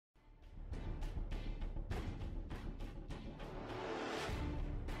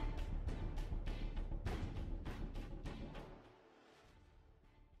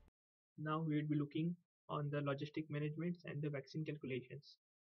Now we will be looking on the logistic management and the vaccine calculations,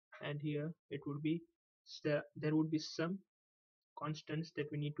 and here it would be there would be some constants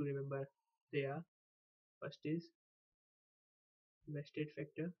that we need to remember. They are: first is wastage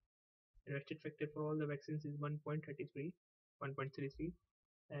factor. The wastage factor for all the vaccines is 1.33,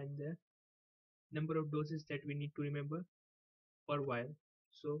 and the number of doses that we need to remember per vial.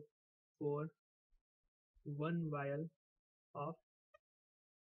 So for one vial of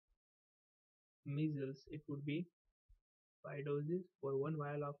measles, it would be 5 doses. For one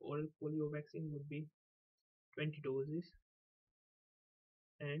vial of oral polio vaccine would be 20 doses,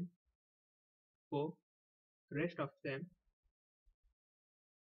 and for rest of them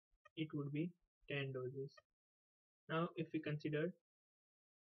it would be 10 doses. Now if we consider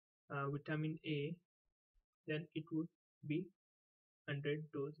vitamin A, then it would be 100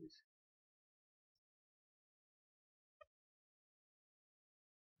 doses.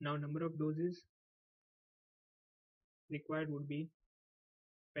 Now number of doses required would be: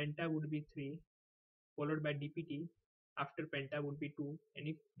 penta would be 3, followed by DPT. After penta would be 2, and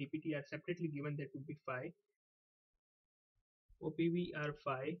if DPT are separately given, that would be 5. OPV are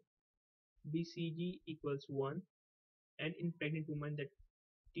 5, BCG equals 1, and in pregnant women that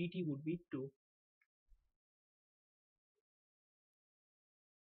TT would be 2.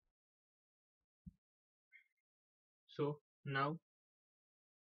 So now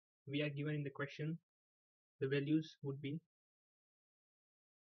we are given in the question the values would be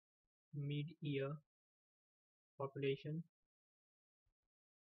mid-year population,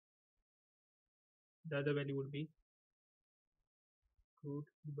 the other value would be crude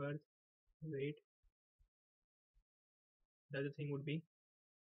birth rate, the other thing would be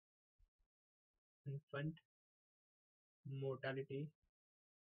infant mortality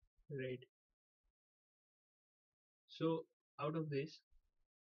rate. So out of this,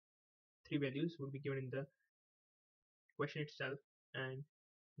 three values would be given in the question itself, and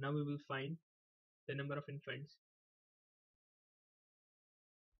now we will find the number of infants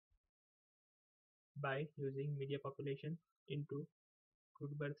by using media population into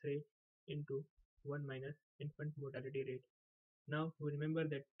crude birth rate into 1 minus infant mortality rate. Now we remember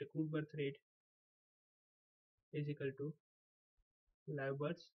that the crude birth rate is equal to live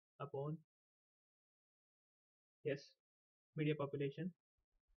births upon media population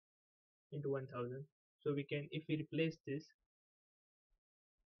into 1000. So we can, if we replace this,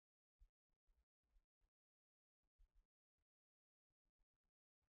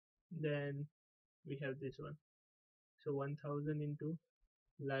 then we have this one. So 1000 into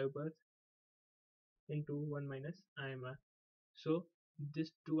live birth into 1 minus IMR. So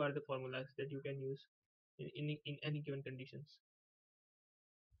these two are the formulas that you can use in any given conditions.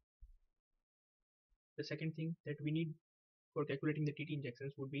 The second thing that we need for calculating the TT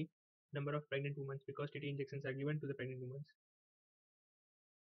injections would be number of pregnant women, because TT injections are given to the pregnant women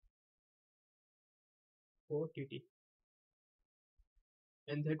for TT,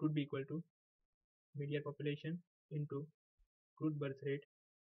 and that would be equal to media population into crude birth rate,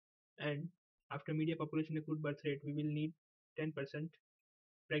 and after media population and crude birth rate we will need 10%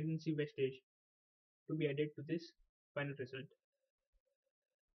 pregnancy wastage to be added to this final result,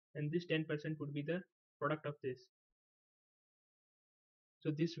 and this 10% would be the product of this. So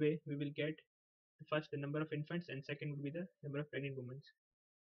this way we will get first the number of infants, and second would be the number of pregnant women.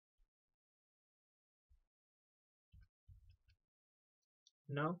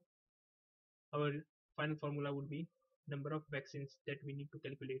 Now our final formula would be number of vaccines that we need to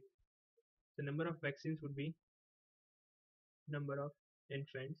calculate. The number of vaccines would be number of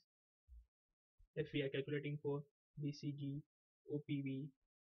infants. If we are calculating for BCG, OPV,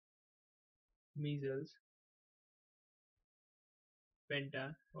 measles,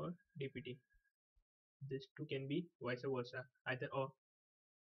 penta, or DPT, this two can be vice versa, either or,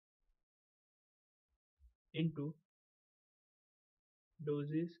 into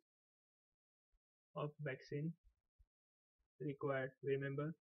doses of vaccine required.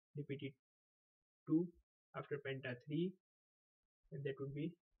 Remember, DPT 2, after penta 3, and that would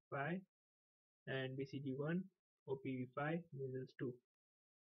be 5, and BCG 1, OPV 5, measles 2.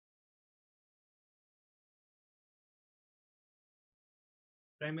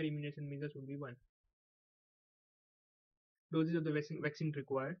 Primary immunization measles would be 1. Doses of the vaccine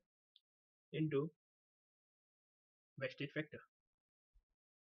required into wastage factor,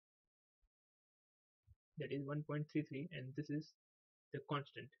 that is 1.33, and this is the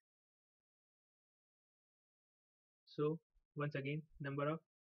constant. So once again, number of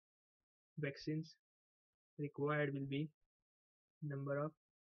vaccines required will be number of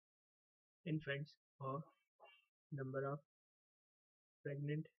infants or number of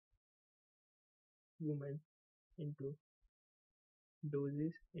pregnant women into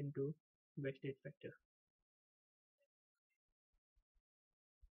doses into wastage factor.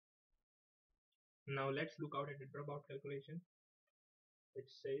 Now let's look out at the dropout calculation. It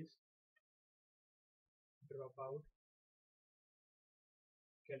says dropout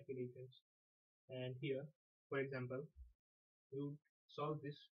calculations, and here, for example, you would solve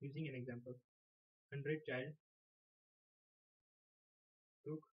this using an example. 100 child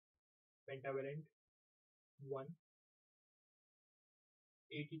took pentavalent 1,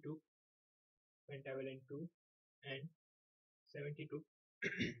 80 took pentavalent 2, and 70 took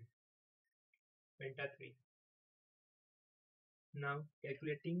penta 3. Now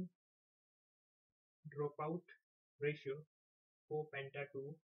calculating dropout ratio for penta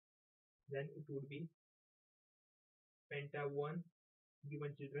 2, then it would be penta 1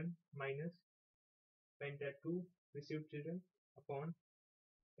 given children minus penta 2 received children upon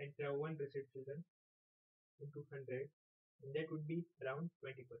penta 1 received children into 100, and that would be around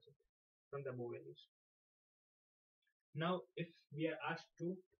 20% from the above values. Now if we are asked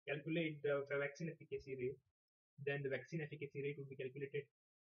to calculate the vaccine efficacy rate, then the vaccine efficacy rate would be calculated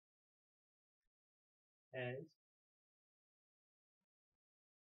as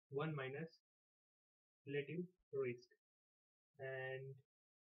 1 minus relative risk, and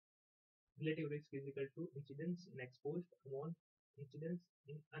relative risk is equal to incidence in exposed upon incidence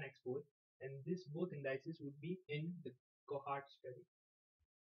in unexposed, and this both indices would be in the cohort study.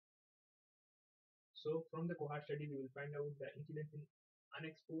 So from the cohort study we will find out the incidence in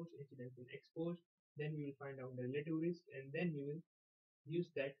unexposed, incidence in exposed, then we will find out the relative risk, and then we will use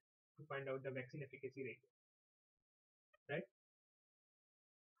that to find out the vaccine efficacy rate, right?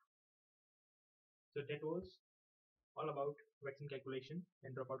 So that was all about vaccine calculation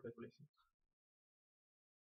and dropout calculation.